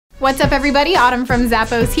What's up everybody, Autumn from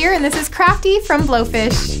Zappos here, and this is Crafty from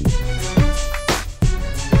Blowfish.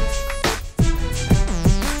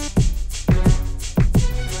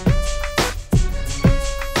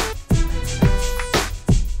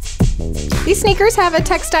 These sneakers have a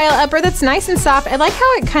textile upper that's nice and soft. I like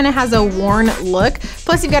how it kind of has a worn look.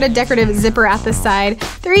 Plus you've got a decorative zipper at the side.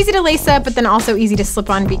 They're easy to lace up, but then also easy to slip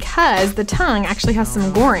on because the tongue actually has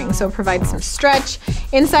some goring, so it provides some stretch.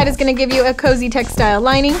 Inside is going to give you a cozy textile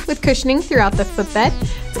lining with cushioning throughout the footbed.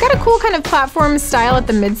 It's got a cool kind of platform style at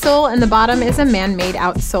the midsole, and the bottom is a man-made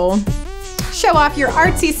outsole. Show off your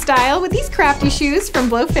artsy style with these crafty shoes from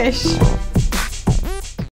Blowfish.